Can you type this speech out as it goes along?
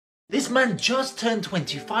This man just turned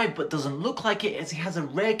 25 but doesn't look like it, as he has a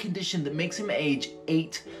rare condition that makes him age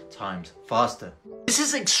 8 times faster. This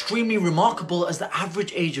is extremely remarkable, as the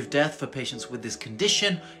average age of death for patients with this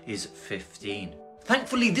condition is 15.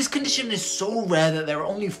 Thankfully, this condition is so rare that there are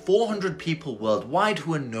only 400 people worldwide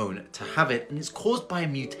who are known to have it, and it's caused by a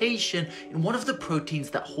mutation in one of the proteins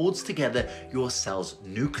that holds together your cell's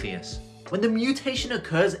nucleus. When the mutation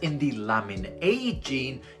occurs in the lamin A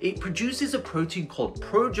gene, it produces a protein called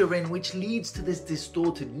progerin, which leads to this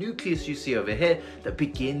distorted nucleus you see over here that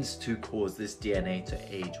begins to cause this DNA to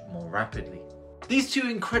age more rapidly. These two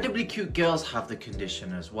incredibly cute girls have the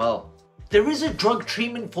condition as well. There is a drug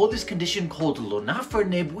treatment for this condition called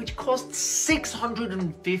lonafrenib, which costs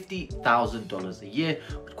 $650,000 a year,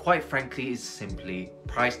 but quite frankly is simply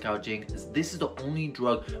price gouging, as this is the only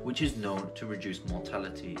drug which is known to reduce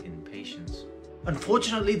mortality in patients.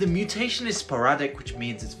 Unfortunately, the mutation is sporadic, which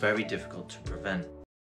means it's very difficult to prevent.